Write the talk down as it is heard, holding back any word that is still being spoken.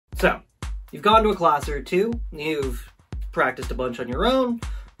You've gone to a class or two, you've practiced a bunch on your own,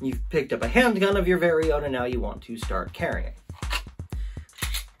 you've picked up a handgun of your very own, and now you want to start carrying.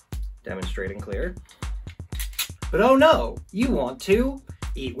 Demonstrating clear. But oh no, you want to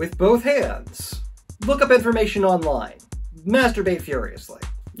eat with both hands. Look up information online. Masturbate furiously.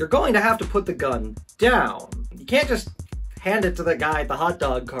 You're going to have to put the gun down. You can't just hand it to the guy at the hot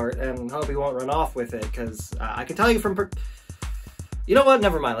dog cart and hope he won't run off with it, because I can tell you from you know what?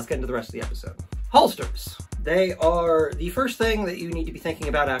 Never mind. Let's get into the rest of the episode. Holsters. They are the first thing that you need to be thinking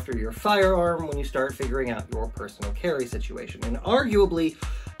about after your firearm when you start figuring out your personal carry situation. And arguably,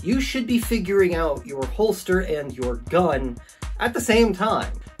 you should be figuring out your holster and your gun at the same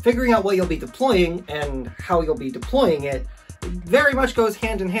time. Figuring out what you'll be deploying and how you'll be deploying it very much goes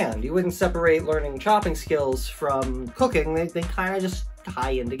hand in hand. You wouldn't separate learning chopping skills from cooking. They kind of just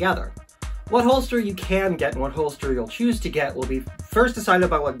tie in together. What holster you can get and what holster you'll choose to get will be first decided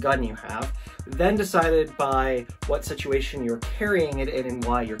by what gun you have, then decided by what situation you're carrying it in and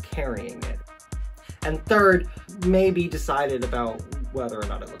why you're carrying it. And third, may be decided about whether or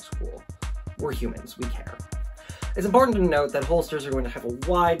not it looks cool. We're humans, we care. It's important to note that holsters are going to have a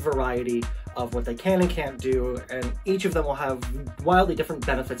wide variety of what they can and can't do, and each of them will have wildly different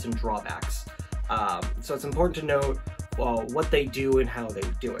benefits and drawbacks. So it's important to note what they do and how they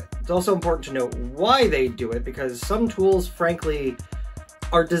do it. It's also important to note why they do it, because some tools, frankly,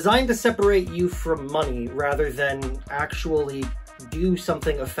 are designed to separate you from money rather than actually do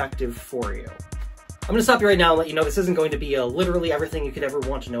something effective for you. I'm going to stop you right now and let you know this isn't going to be a literally everything you could ever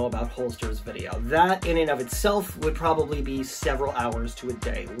want to know about holsters video. That in and of itself would probably be several hours to a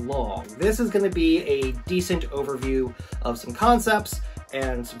day long. This is going to be a decent overview of some concepts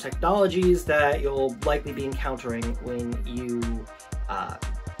and some technologies that you'll likely be encountering when you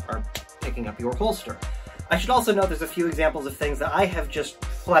are picking up your holster. I should also note there's a few examples of things that I have just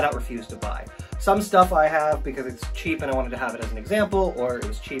flat out refused to buy. Some stuff I have because it's cheap and I wanted to have it as an example, or it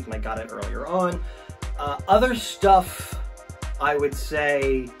was cheap and I got it earlier on. Other stuff, I would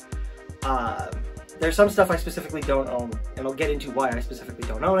say, there's some stuff I specifically don't own, and I'll get into why I specifically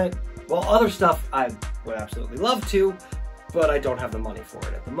don't own it, while other stuff I would absolutely love to, but I don't have the money for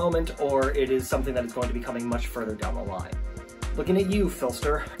it at the moment, or it is something that is going to be coming much further down the line. Looking at you,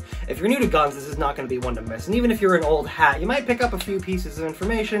 Filster. If you're new to guns, this is not going to be one to miss, and even if you're an old hat, you might pick up a few pieces of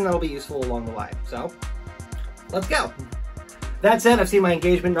information that'll be useful along the way. So, let's go! That said, I've seen my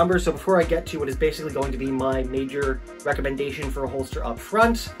engagement numbers, so before I get to what is basically going to be my major recommendation for a holster up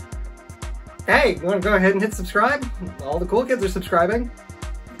front, hey, you want to go ahead and hit subscribe? All the cool kids are subscribing.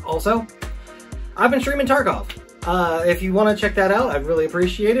 Also, I've been streaming Tarkov. If you want to check that out, I'd really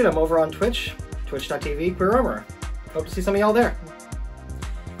appreciate it. I'm over on Twitch, twitch.tv, Queer Armorer. Hope to see some of y'all there.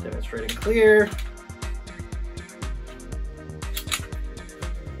 Demonstrating clear.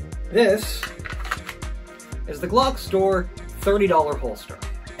 This is the Glock Store $30 holster.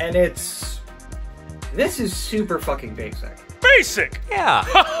 And this is super fucking basic. Basic? Yeah.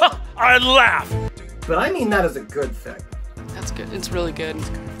 I laugh. But I mean that as a good thing. That's good. It's really good.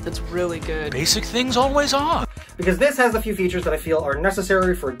 It's really good. Basic things always are. Because this has a few features that I feel are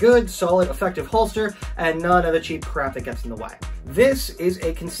necessary for a good, solid, effective holster, and none of the cheap crap that gets in the way. This is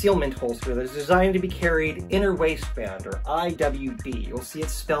a concealment holster that is designed to be carried inner waistband, or IWB. You'll see it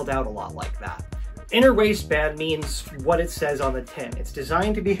spelled out a lot like that. Inner waistband means what it says on the tin. It's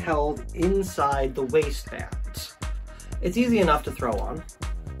designed to be held inside the waistband. It's easy enough to throw on.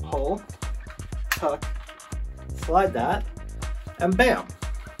 Pull, tuck, slide that, and bam!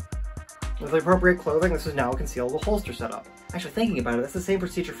 With the appropriate clothing, this is now a concealable holster setup. Actually, thinking about it, that's the same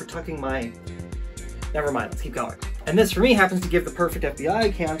procedure for tucking my... Never mind, let's keep going. And this, for me, happens to give the perfect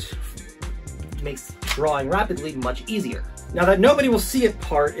FBI count. Makes drawing rapidly much easier. Now, that nobody will see it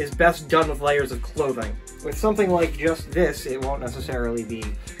part is best done with layers of clothing. With something like just this, it won't necessarily be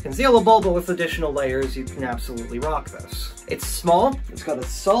concealable, but with additional layers, you can absolutely rock this. It's small, it's got a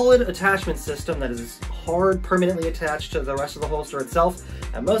solid attachment system that is hard, permanently attached to the rest of the holster itself,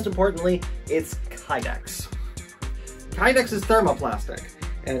 and most importantly, it's Kydex. Kydex is thermoplastic,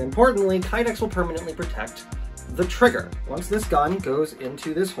 and importantly, Kydex will permanently protect the trigger. Once this gun goes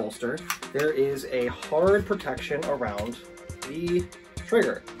into this holster, there is a hard protection around the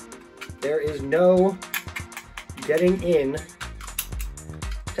trigger. There is no getting in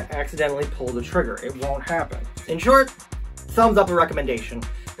to accidentally pull the trigger. It won't happen. In short, thumbs up a recommendation.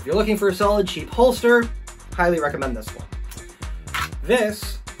 If you're looking for a solid, cheap holster, highly recommend this one.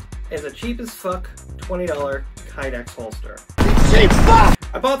 This is a cheap as fuck $20 Kydex holster. Cheap fuck!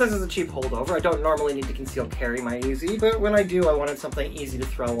 I bought this as a cheap holdover. I don't normally need to conceal carry my EZ, but when I do, I wanted something easy to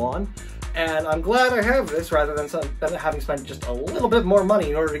throw on. And I'm glad I have this rather than having spent just a little bit more money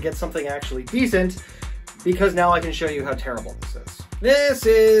in order to get something actually decent, because now I can show you how terrible this is. This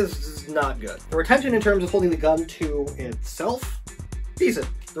is not good. The retention in terms of holding the gun to itself, decent.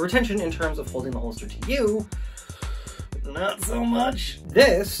 The retention in terms of holding the holster to you, not so much.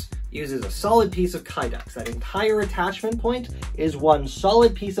 This uses a solid piece of Kydex. That entire attachment point is one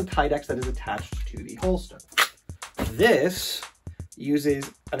solid piece of Kydex that is attached to the holster. This uses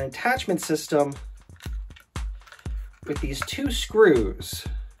an attachment system with these two screws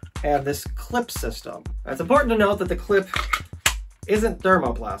and this clip system. It's important to note that the clip isn't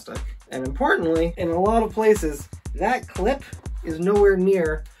thermoplastic. And importantly, in a lot of places, that clip is nowhere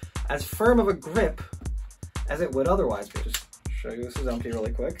near as firm of a grip as it would otherwise be. Just show you this is empty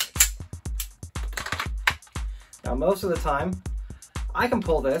really quick. Now, most of the time, I can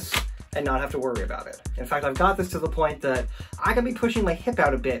pull this and not have to worry about it. In fact, I've got this to the point that I can be pushing my hip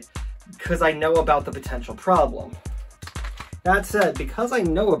out a bit because I know about the potential problem. That said, because I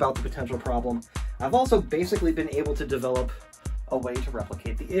know about the potential problem, I've also basically been able to develop a way to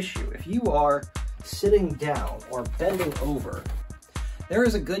replicate the issue. If you are sitting down or bending over, there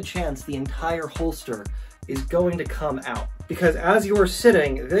is a good chance the entire holster is going to come out. Because as you're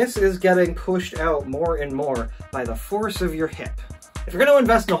sitting, this is getting pushed out more and more by the force of your hip. If you're going to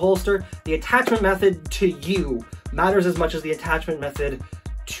invest in a holster, the attachment method to you matters as much as the attachment method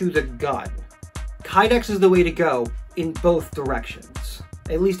to the gun. Kydex is the way to go in both directions,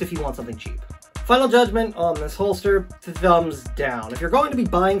 at least if you want something cheap. Final judgment on this holster, thumbs down. If you're going to be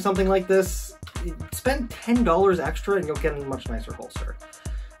buying something like this, spend $10 extra and you'll get a much nicer holster.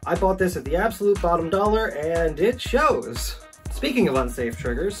 I bought this at the absolute bottom dollar and it shows. Speaking of unsafe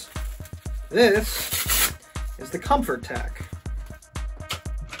triggers, this is the Comfort Tack.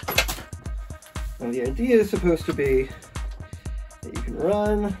 Now the idea is supposed to be that you can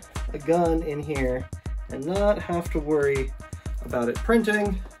run a gun in here and not have to worry about it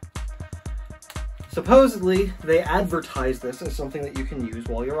printing. Supposedly, they advertise this as something that you can use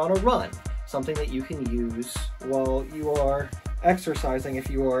while you're on a run, something that you can use while you are exercising if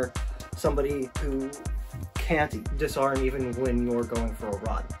you are somebody who can't disarm even when you're going for a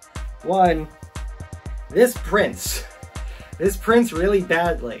run. One, this prints. This prints really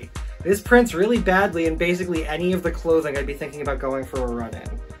badly. This prints really badly in basically any of the clothing I'd be thinking about going for a run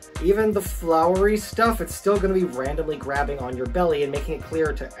in. Even the flowery stuff, it's still going to be randomly grabbing on your belly and making it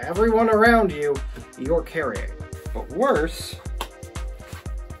clear to everyone around you you're carrying. But worse,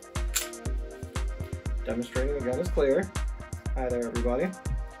 demonstrating the gun is clear. Hi there, everybody.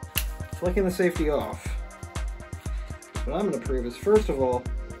 Flicking the safety off. What I'm going to prove is, first of all,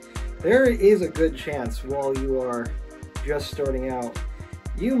 there is a good chance while you are just starting out,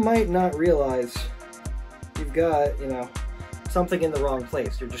 you might not realize you've got, something in the wrong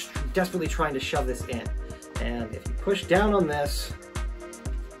place. You're just desperately trying to shove this in. And if you push down on this,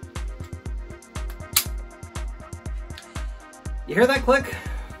 you hear that click?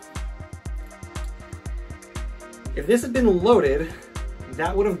 If this had been loaded,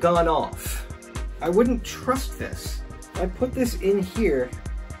 that would have gone off. I wouldn't trust this. If I put this in here,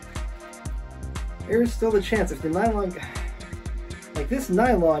 there's still the chance. If the nylon, like this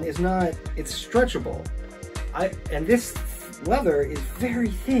nylon is not, it's stretchable. And this leather is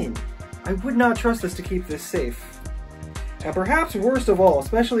very thin. I would not trust this to keep this safe. And perhaps worst of all,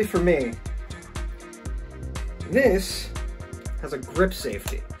 especially for me, this has a grip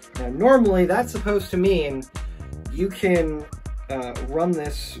safety. Now normally that's supposed to mean you can run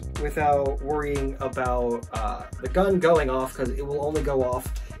this without worrying about the gun going off, because it will only go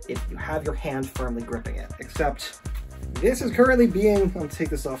off if you have your hand firmly gripping it. Except this is currently being, I'll take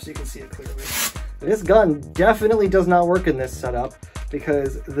this off so you can see it clearly. This gun definitely does not work in this setup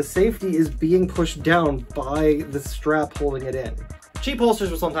because the safety is being pushed down by the strap holding it in. Cheap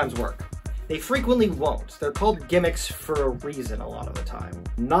holsters will sometimes work. They frequently won't. They're called gimmicks for a reason a lot of the time.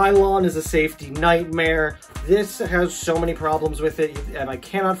 Nylon is a safety nightmare. This has so many problems with it, and I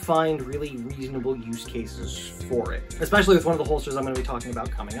cannot find really reasonable use cases for it, especially with one of the holsters I'm going to be talking about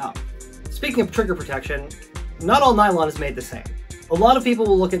coming up. Speaking of trigger protection, not all nylon is made the same. A lot of people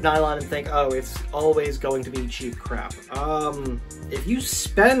will look at nylon and think, oh, it's always going to be cheap crap. If you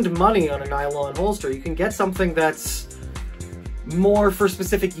spend money on a nylon holster, you can get something that's more for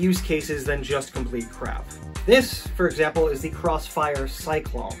specific use cases than just complete crap. This, for example, is the Crossfire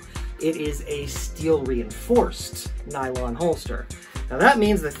Cyclone. It is a steel-reinforced nylon holster. Now that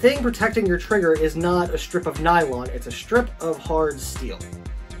means the thing protecting your trigger is not a strip of nylon, it's a strip of hard steel.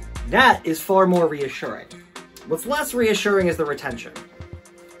 That is far more reassuring. What's less reassuring is the retention.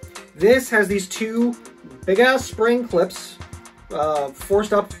 This has these two big-ass spring clips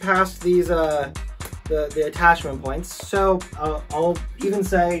forced up past these the attachment points. So I'll even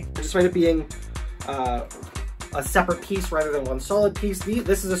say, despite it being a separate piece rather than one solid piece,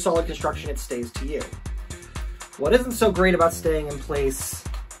 this is a solid construction, it stays to you. What isn't so great about staying in place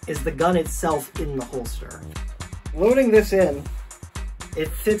is the gun itself in the holster. Loading this in, it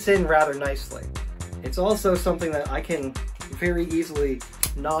fits in rather nicely. It's also something that I can very easily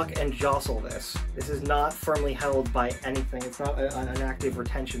knock and jostle this. This is not firmly held by anything. It's not an active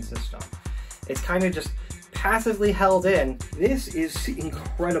retention system. It's kind of just passively held in. This is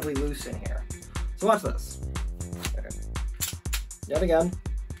incredibly loose in here. So watch this. Okay. Yet again,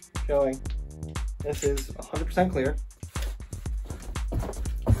 showing this is 100% clear.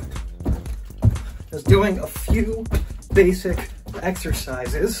 Just doing a few basic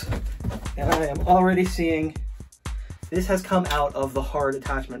exercises, and I am already seeing this has come out of the hard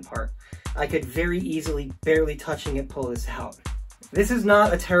attachment part. I could very easily, barely touching it, pull this out. This is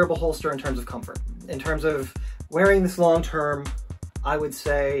not a terrible holster in terms of comfort. In terms of wearing this long term, I would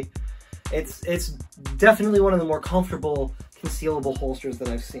say it's definitely one of the more comfortable concealable holsters that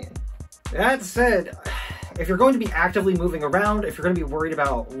I've seen. That said, if you're going to be actively moving around, if you're going to be worried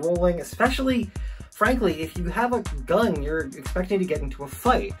about rolling, especially, frankly, if you have a gun, you're expecting to get into a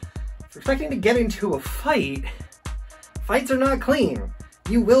fight. If you're expecting to get into a fight, fights are not clean.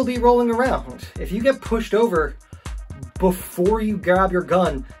 You will be rolling around. If you get pushed over before you grab your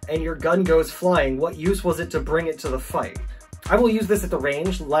gun and your gun goes flying, what use was it to bring it to the fight? I will use this at the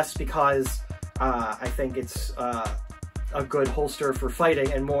range, less because I think it's a good holster for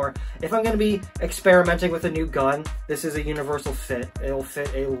fighting, and more if I'm going to be experimenting with a new gun. This is a universal fit. It'll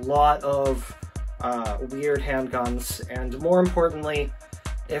fit a lot of weird handguns, and more importantly,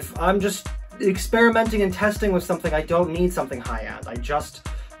 if I'm just experimenting and testing with something, I don't need something high-end. I just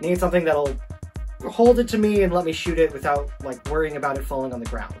need something that'll hold it to me and let me shoot it without like worrying about it falling on the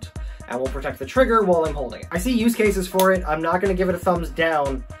ground, and will protect the trigger while I'm holding it. I see use cases for it. I'm not going to give it a thumbs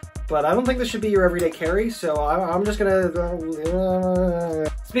down, but I don't think this should be your everyday carry, so I'm just gonna...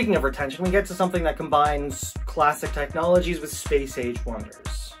 Speaking of retention, we get to something that combines classic technologies with space-age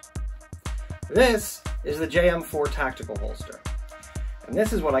wonders. This is the JM4 tactical holster, and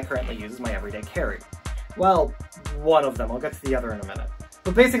this is what I currently use as my everyday carry. Well, one of them. I'll get to the other in a minute.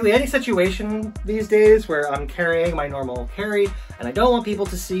 But basically, any situation these days where I'm carrying my normal carry, and I don't want people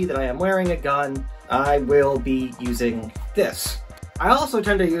to see that I am wearing a gun, I will be using this. I also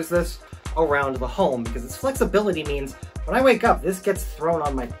tend to use this around the home because its flexibility means when I wake up, this gets thrown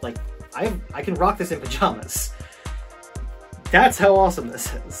on my, like, I can rock this in pajamas. That's how awesome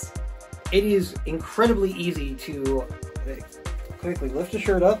this is. It is incredibly easy to quickly lift a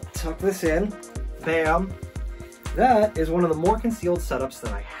shirt up, tuck this in, bam. That is one of the more concealed setups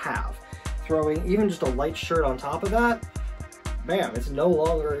that I have. Throwing even just a light shirt on top of that, bam, it's no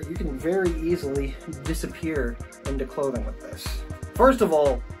longer, you can very easily disappear into clothing with this. First of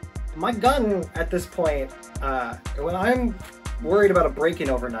all, my gun at this point, when I'm worried about a break-in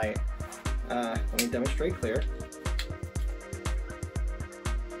overnight, let me demonstrate clear.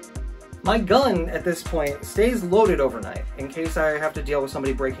 My gun at this point stays loaded overnight in case I have to deal with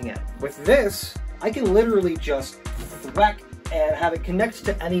somebody breaking in. With this, I can literally just whack and have it connect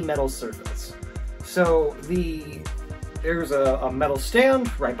to any metal surface. So there's a metal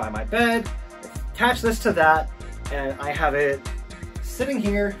stand right by my bed, attach this to that, and I have it sitting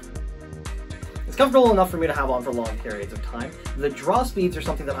here. It's comfortable enough for me to have on for long periods of time. The draw speeds are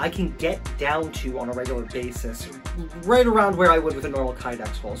something that I can get down to on a regular basis, right around where I would with a normal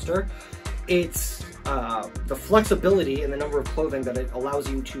Kydex holster. It's the flexibility and the number of clothing that it allows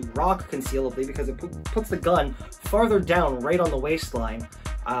you to rock concealably, because it puts the gun farther down right on the waistline.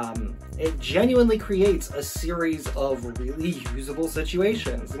 It genuinely creates a series of really usable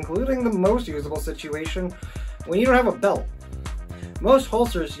situations, including the most usable situation when you don't have a belt. Most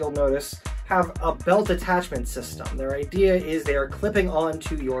holsters, you'll notice, have a belt attachment system. Their idea is they are clipping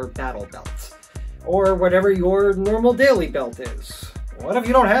onto your battle belt, or whatever your normal daily belt is. What if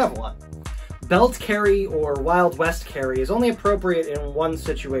you don't have one? Belt carry or Wild West carry is only appropriate in one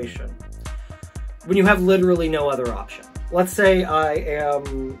situation: when you have literally no other option. Let's say I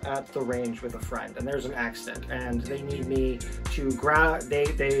am at the range with a friend and there's an accident and they need me to grab,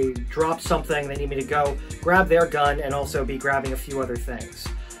 they drop something, they need me to go grab their gun and also be grabbing a few other things.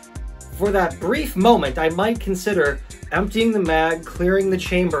 For that brief moment, I might consider emptying the mag, clearing the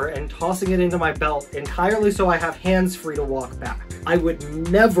chamber, and tossing it into my belt entirely so I have hands free to walk back. I would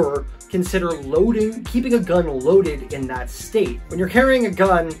never consider keeping a gun loaded in that state. When you're carrying a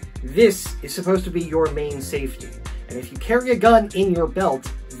gun, this is supposed to be your main safety. And if you carry a gun in your belt,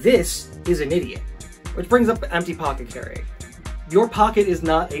 this is an idiot. Which brings up empty pocket carry. Your pocket is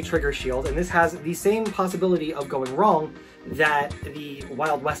not a trigger shield, and this has the same possibility of going wrong that the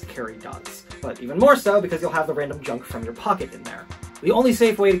Wild West carry does, but even more so because you'll have the random junk from your pocket in there. The only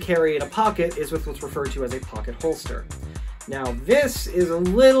safe way to carry in a pocket is with what's referred to as a pocket holster. Now, this is a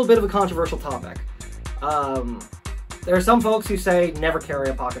little bit of a controversial topic. There are some folks who say never carry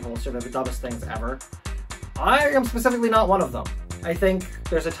a pocket holster, they're the dumbest things ever. I am specifically not one of them. I think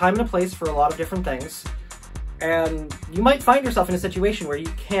there's a time and a place for a lot of different things, and you might find yourself in a situation where you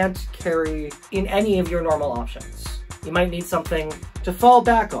can't carry in any of your normal options. You might need something to fall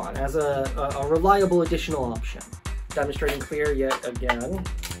back on as a reliable additional option. Demonstrating clear yet again.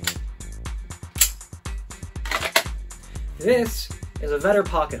 This is a Vetter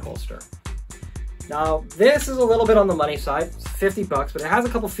pocket holster. Now, this is a little bit on the money side. It's 50 bucks, but it has a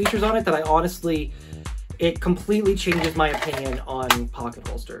couple features on it that it completely changes my opinion on pocket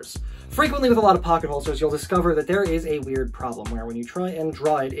holsters. Frequently with a lot of pocket holsters, you'll discover that there is a weird problem where when you try and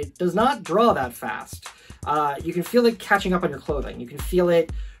draw it, it does not draw that fast. You can feel it catching up on your clothing. You can feel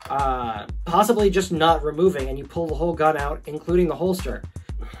it possibly just not removing, and you pull the whole gun out, including the holster.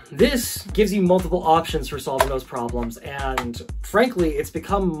 This gives you multiple options for solving those problems, and frankly, it's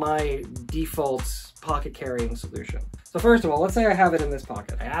become my default pocket carrying solution. So first of all, let's say I have it in this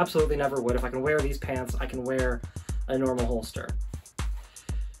pocket. I absolutely never would. If I can wear these pants, I can wear a normal holster.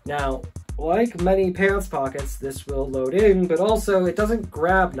 Now, like many pants pockets, this will load in, but also it doesn't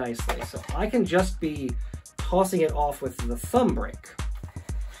grab nicely, so I can just be tossing it off with the thumb brake.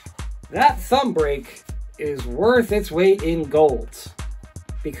 That thumb brake is worth its weight in gold,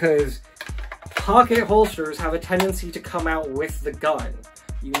 because pocket holsters have a tendency to come out with the gun.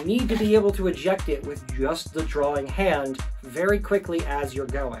 You need to be able to eject it with just the drawing hand very quickly as you're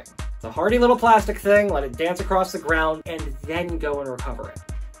going. It's a hardy little plastic thing, let it dance across the ground, and then go and recover it.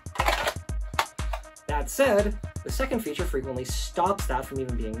 That said, the second feature frequently stops that from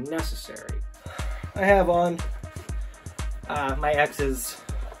even being necessary. I have on my ex's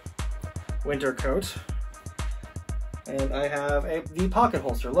winter coat, and I have the pocket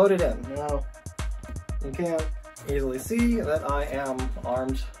holster loaded in. Now, you can't easily see that I am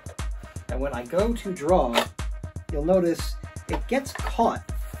armed, and when I go to draw, you'll notice it gets caught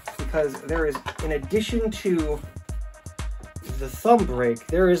because there is, in addition to the thumb brake,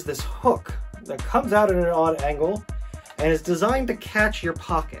 there is this hook that comes out at an odd angle and is designed to catch your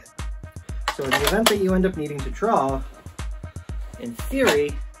pocket. So in the event that you end up needing to draw, in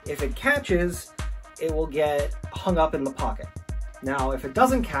theory, if it catches, it will get hung up in the pocket. Now, if it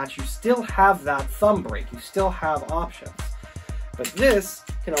doesn't catch, you still have that thumb brake, you still have options. But this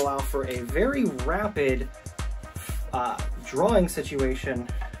can allow for a very rapid drawing situation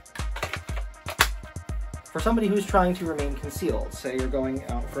for somebody who's trying to remain concealed. Say you're going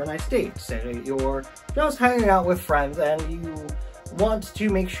out for a nice date, say you're just hanging out with friends and you want to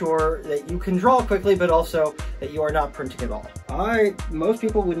make sure that you can draw quickly, but also that you are not printing at all. Most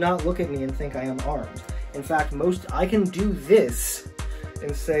people would not look at me and think I am armed. In fact, I can do this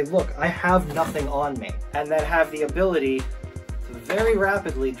and say, look, I have nothing on me, and then have the ability to very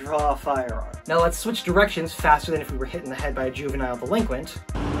rapidly draw a firearm. Now let's switch directions faster than if we were hit in the head by a juvenile delinquent.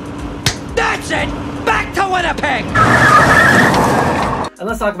 That's it! Back to Winnipeg! And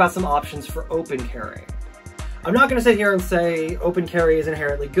let's talk about some options for open carry. I'm not going to sit here and say open carry is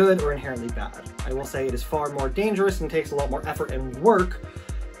inherently good or inherently bad. I will say it is far more dangerous and takes a lot more effort and work,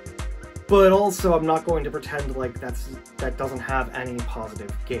 but also I'm not going to pretend like that doesn't have any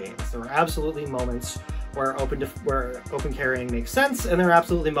positive gains. There are absolutely moments where open carrying makes sense, and there are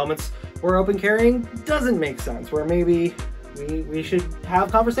absolutely moments where open carrying doesn't make sense, where maybe we should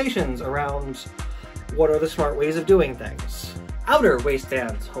have conversations around what are the smart ways of doing things. Outer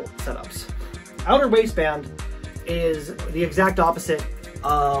waistband setups. Outer waistband is the exact opposite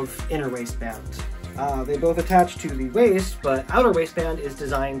of inner waistband. They both attach to the waist, but outer waistband is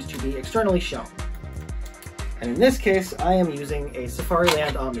designed to be externally shown. And in this case, I am using a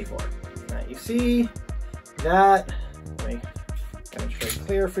Safariland Omnivore. Now you see that, let me demonstrate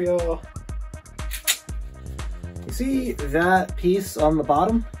clear for y'all. You see that piece on the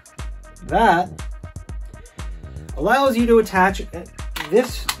bottom? That allows you to attach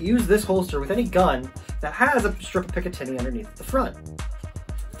use this holster with any gun that has a strip of Picatinny underneath the front.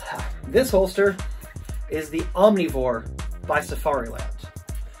 This holster is the Omnivore by Safariland.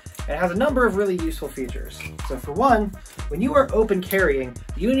 It has a number of really useful features. So for one, when you are open carrying,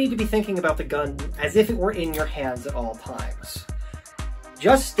 you need to be thinking about the gun as if it were in your hands at all times.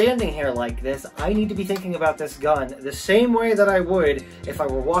 Just standing here like this, I need to be thinking about this gun the same way that I would if I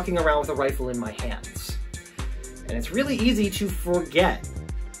were walking around with a rifle in my hands. And it's really easy to forget,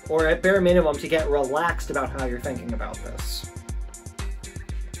 or at bare minimum to get relaxed about how you're thinking about this.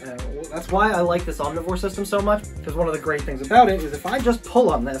 That's why I like this omnivore system so much, because one of the great things about it is if I just pull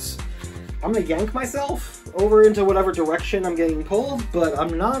on this, I'm going to yank myself over into whatever direction I'm getting pulled, but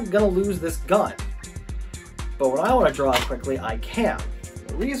I'm not going to lose this gun. But when I want to draw it quickly, I can.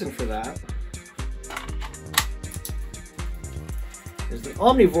 The reason for that is the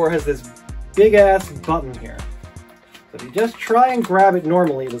omnivore has this big-ass button here. So if you just try and grab it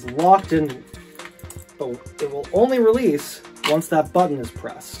normally, it is locked in, but it will only release once that button is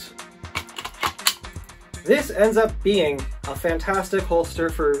pressed. This ends up being a fantastic holster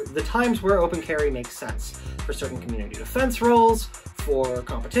for the times where open carry makes sense. For certain community defense roles, for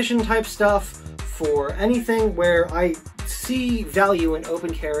competition type stuff, for anything where I see value in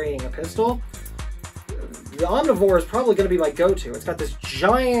open carrying a pistol. The Omnivore is probably going to be my go-to. It's got this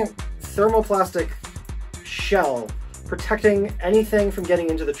giant thermoplastic shell protecting anything from getting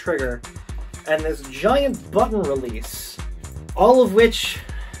into the trigger, and this giant button release, all of which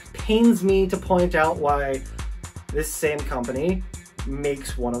pains me to point out why this same company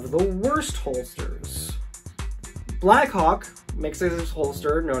makes one of the worst holsters. Blackhawk makes this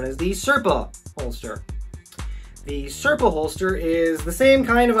holster known as the Serpa holster. The Serpa holster is the same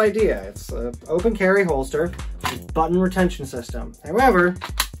kind of idea. It's an open carry holster with a button retention system. However,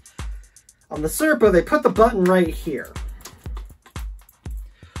 on the Serpa, they put the button right here.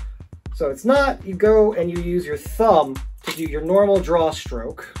 So it's not you go and you use your thumb to do your normal draw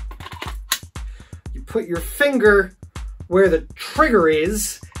stroke. You put your finger where the trigger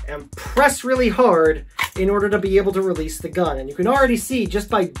is and press really hard in order to be able to release the gun. And you can already see just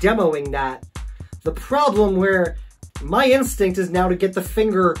by demoing that, the problem where my instinct is now to get the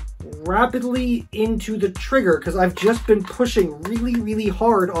finger rapidly into the trigger because I've just been pushing really, really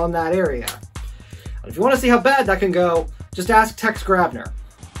hard on that area. And if you want to see how bad that can go, just ask Tex Grabner.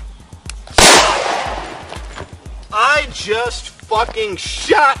 I just fucking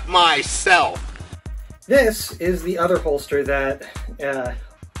shot myself! This is the other holster that,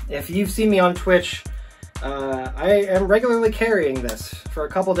 if you've seen me on Twitch, I am regularly carrying this for a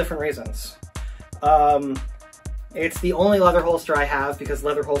couple different reasons. It's the only leather holster I have because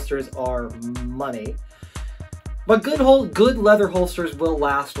leather holsters are money. But good leather holsters will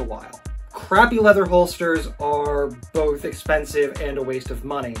last a while. Crappy leather holsters are both expensive and a waste of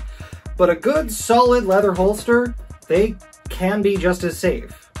money. But a good solid leather holster, they can be just as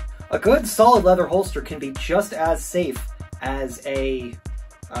safe. A good solid leather holster can be just as safe as a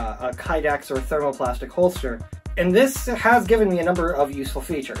Kydex or thermoplastic holster. And this has given me a number of useful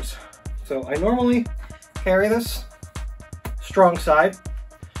features. So I normally carry this strong side,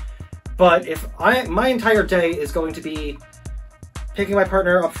 but if my entire day is going to be picking my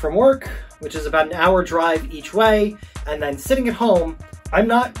partner up from work, which is about an hour drive each way, and then sitting at home, I'm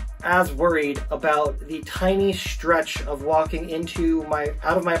not as worried about the tiny stretch of walking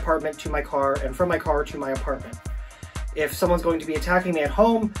out of my apartment to my car and from my car to my apartment. If someone's going to be attacking me at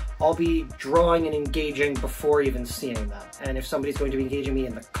home, I'll be drawing and engaging before even seeing them. And if somebody's going to be engaging me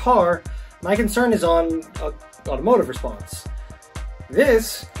in the car, my concern is on automotive response.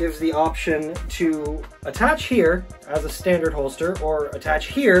 This gives the option to attach here as a standard holster or attach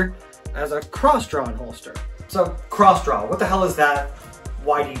here as a cross-drawn holster. So, cross-draw, what the hell is that?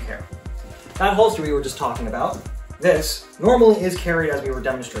 Why do you care? That holster we were just talking about, this normally is carried as we were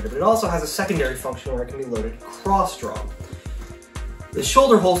demonstrated, but it also has a secondary function where it can be loaded cross-drawn. The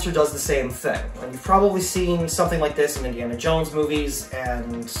shoulder holster does the same thing, and you've probably seen something like this in Indiana Jones movies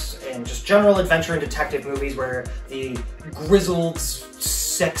and just general adventure and detective movies where the grizzled,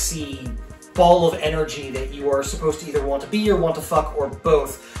 sexy ball of energy that you are supposed to either want to be or want to fuck or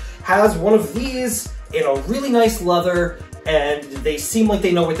both has one of these in a really nice leather, and they seem like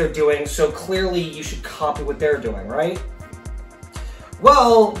they know what they're doing, so clearly you should copy what they're doing, right?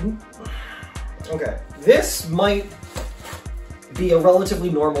 Well, okay, this might be a relatively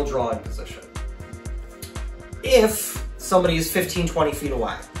normal drawing position if somebody is 15-20 feet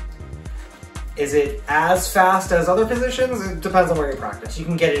away. Is it as fast as other positions? It depends on where you practice. You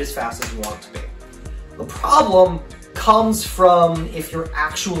can get it as fast as you want it to be. The problem comes from if you're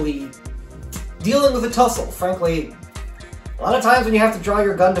actually dealing with a tussle. Frankly, a lot of times when you have to draw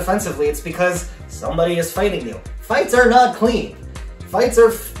your gun defensively, it's because somebody is fighting you. Fights are not clean. Fights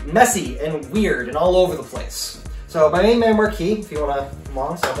are messy and weird and all over the place. So my main man Marquis, if you want to come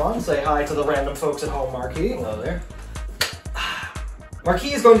on, step on, say hi to the random folks at home, Marquis. Hello there.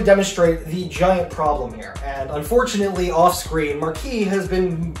 Marquis is going to demonstrate the giant problem here, and unfortunately off-screen, Marquis has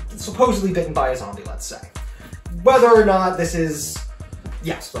been supposedly bitten by a zombie, let's say. Whether or not this is...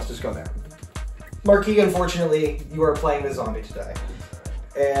 Yes, let's just go there. Marquis, unfortunately, you are playing the zombie today.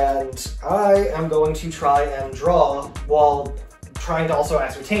 And I am going to try and draw while trying to also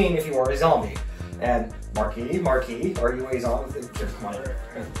ascertain if you are a zombie. And Marquis, are you a zombie? Come on.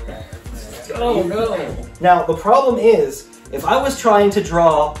 Oh no! Now, the problem is, if I was trying to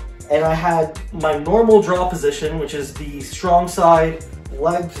draw and I had my normal draw position, which is the strong side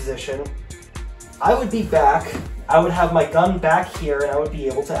leg position, I would be back, I would have my gun back here, and I would be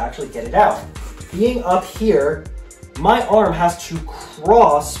able to actually get it out. Being up here, my arm has to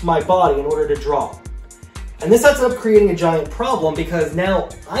cross my body in order to draw. And this ends up creating a giant problem because now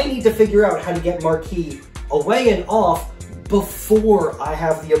I need to figure out how to get Marquis away and off before I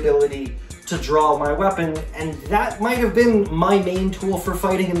have the ability to draw my weapon, and that might have been my main tool for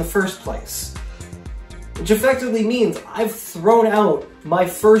fighting in the first place. Which effectively means I've thrown out my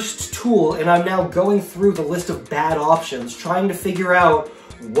first tool and I'm now going through the list of bad options, trying to figure out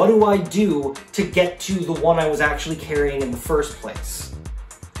what do I do to get to the one I was actually carrying in the first place.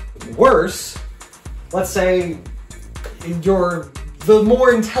 Worse, let's say you're the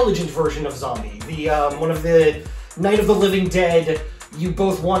more intelligent version of zombie, the one of the Night of the Living Dead. You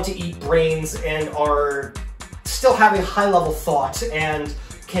both want to eat brains and are still having high-level thought and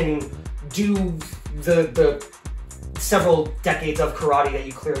can do the several decades of karate that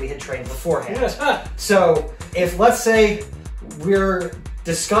you clearly had trained beforehand. Yes. So if, let's say, we're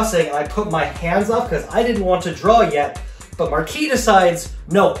discussing and I put my hands up because I didn't want to draw yet, but Marquis decides,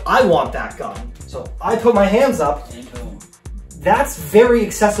 no, I want that gun. So I put my hands up. That's very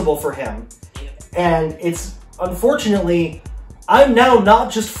accessible for him. And it's, unfortunately, I'm now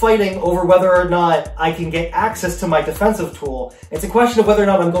not just fighting over whether or not I can get access to my defensive tool. It's a question of whether or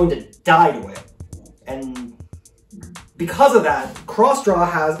not I'm going to die to it. And because of that, cross draw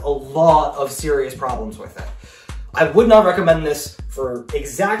has a lot of serious problems with it. I would not recommend this for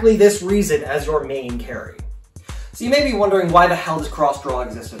exactly this reason as your main carry. So you may be wondering, why the hell does cross draw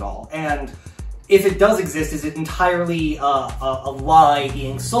exist at all? And if it does exist, is it entirely a lie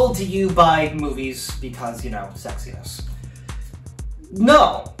being sold to you by movies because, you know, sexiness?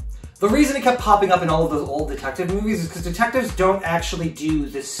 No. The reason it kept popping up in all of those old detective movies is because detectives don't actually do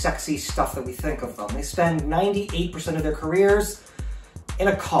this sexy stuff that we think of them. They spend 98% of their careers in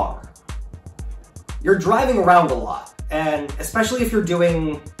a car. You're driving around a lot, and especially if you're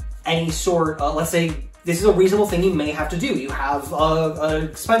doing any sort of, let's say, this is a reasonable thing you may have to do. You have an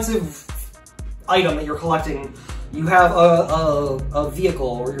expensive item that you're collecting, you have a vehicle,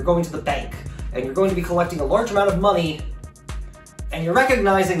 or you're going to the bank, and you're going to be collecting a large amount of money, and you're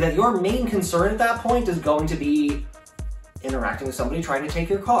recognizing that your main concern at that point is going to be interacting with somebody trying to take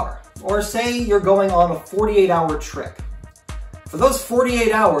your car. Or say you're going on a 48-hour trip. For those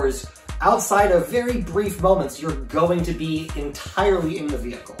 48 hours, outside of very brief moments, you're going to be entirely in the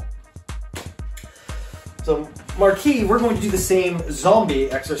vehicle. So, Marquis, we're going to do the same zombie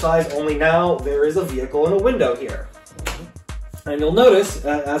exercise, only now there is a vehicle and a window here. And you'll notice,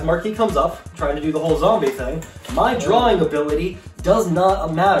 as Marquis comes up, trying to do the whole zombie thing, my drawing ability does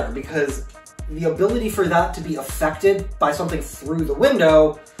not matter, because the ability for that to be affected by something through the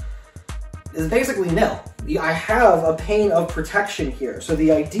window is basically nil. I have a pane of protection here, so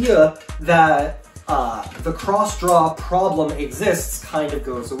the idea that the cross-draw problem exists kind of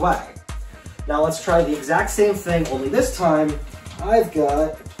goes away. Now let's try the exact same thing, only this time I've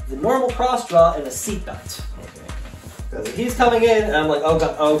got the normal cross-draw and a seatbelt. Because if he's coming in and I'm like, oh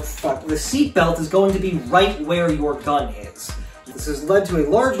god, oh fuck, the seatbelt is going to be right where your gun is. This has led to a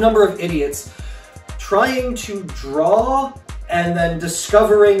large number of idiots trying to draw and then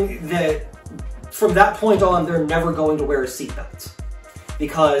discovering that from that point on they're never going to wear a seatbelt.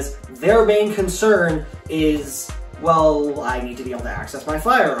 Because their main concern is, well, I need to be able to access my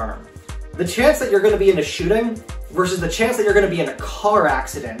firearm. The chance that you're going to be in a shooting versus the chance that you're going to be in a car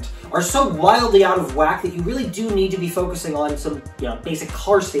accident are so wildly out of whack that you really do need to be focusing on some, basic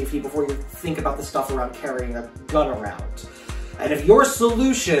car safety before you think about the stuff around carrying a gun around. And if your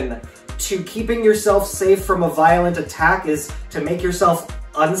solution to keeping yourself safe from a violent attack is to make yourself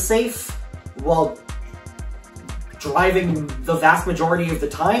unsafe while driving the vast majority of the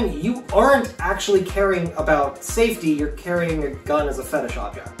time, you aren't actually caring about safety, you're carrying a gun as a fetish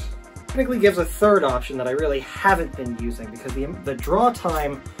object. Technically gives a third option that I really haven't been using, because the draw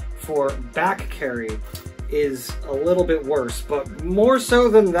time for back carry is a little bit worse, but more so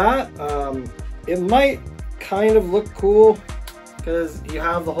than that, it might kind of look cool because you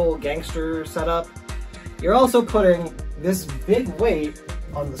have the whole gangster setup. You're also putting this big weight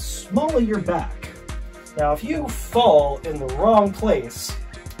on the small of your back. Now if you fall in the wrong place,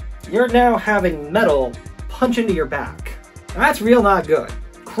 you're now having metal punch into your back. Now, that's real not good.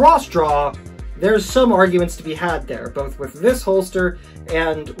 Cross draw, there's some arguments to be had there, both with this holster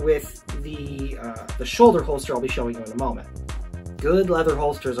and with the shoulder holster I'll be showing you in a moment. good leather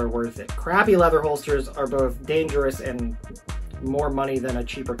holsters are worth it. Crappy leather holsters are both dangerous and more money than a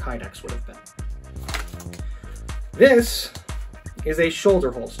cheaper Kydex would have been. This is a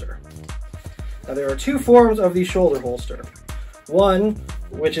shoulder holster. Now there are two forms of the shoulder holster. One,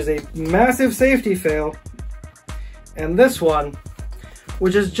 which is a massive safety fail, and this one,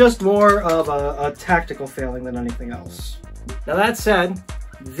 which is just more of a tactical failing than anything else. Now that said,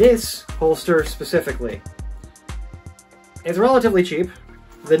 this holster specifically is relatively cheap.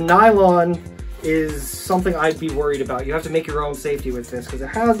 The nylon is something I'd be worried about. You have to make your own safety with this because it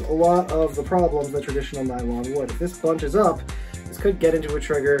has a lot of the problems that traditional nylon would. If this bunches up, this could get into a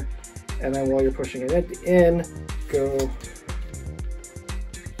trigger, and then while you're pushing it in, go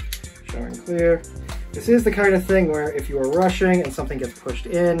show and clear. This is the kind of thing where if you are rushing and something gets pushed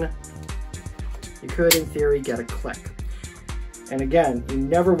in, you could, in theory, get a click. And again, you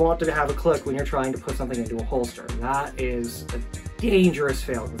never want to have a click when you're trying to put something into a holster. That is a dangerous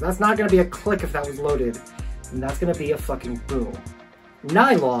fail. That's not going to be a click if that was loaded, and that's going to be a fucking boom.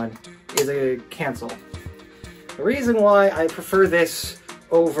 Nylon is a cancel. The reason why I prefer this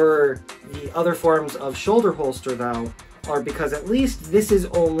over the other forms of shoulder holster, though, are because at least this is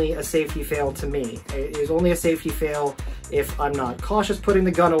only a safety fail to me. It is only a safety fail if I'm not cautious putting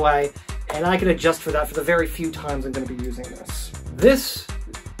the gun away, and I can adjust for that for the very few times I'm going to be using this. This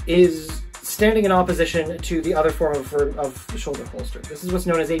is standing in opposition to the other form of shoulder holster. This is what's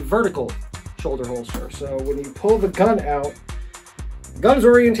known as a vertical shoulder holster. So when you pull the gun out, the gun's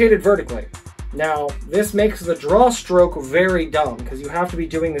orientated vertically. Now, this makes the draw stroke very dumb because you have to be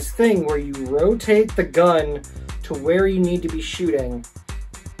doing this thing where you rotate the gun to where you need to be shooting,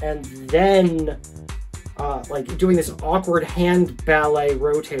 and then like doing this awkward hand ballet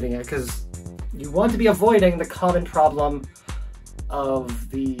rotating it, because you want to be avoiding the common problem of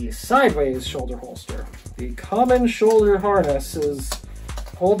the sideways shoulder holster. The common shoulder harness is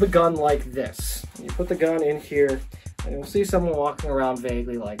hold the gun like this. You put the gun in here, and you'll see someone walking around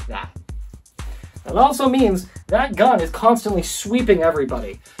vaguely like that. That also means that gun is constantly sweeping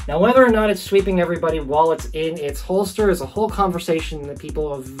everybody. Now, whether or not it's sweeping everybody while it's in its holster is a whole conversation that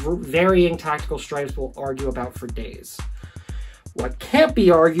people of varying tactical stripes will argue about for days. What can't be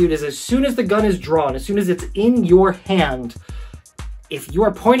argued is as soon as the gun is drawn, as soon as it's in your hand, if you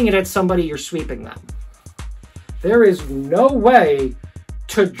are pointing it at somebody, you're sweeping them. There is no way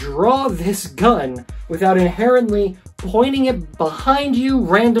to draw this gun without inherently pointing it behind you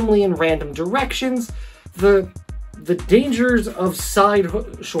randomly in random directions. The dangers of side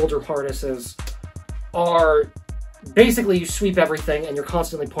shoulder harnesses are basically you sweep everything and you're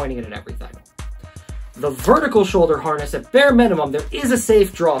constantly pointing it at everything. The vertical shoulder harness, at bare minimum, there is a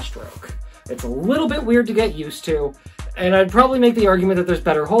safe draw stroke. It's a little bit weird to get used to, and I'd probably make the argument that there's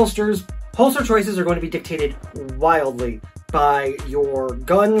better holsters. Holster choices are going to be dictated wildly by your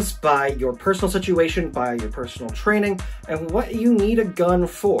guns, by your personal situation, by your personal training, and what you need a gun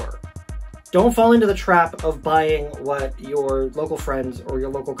for. Don't fall into the trap of buying what your local friends or your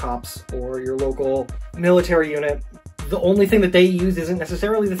local cops or your local military unit, the only thing that they use isn't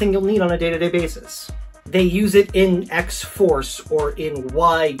necessarily the thing you'll need on a day-to-day basis. They use it in X force or in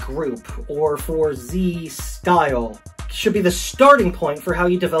Y group or for Z style. It should be the starting point for how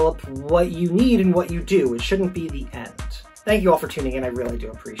you develop what you need and what you do. It shouldn't be the end. Thank you all for tuning in. I really do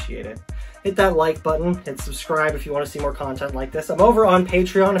appreciate it. Hit that like button, hit subscribe if you want to see more content like this. I'm over on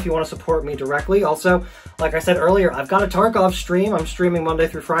Patreon if you want to support me directly. Also, like I said earlier, I've got a Tarkov stream. I'm streaming Monday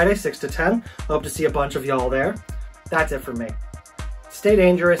through Friday, 6 to 10. Hope to see a bunch of y'all there. That's it for me. Stay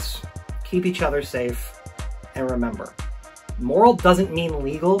dangerous, keep each other safe, and remember, moral doesn't mean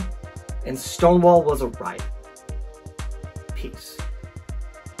legal, and Stonewall was a riot. Peace.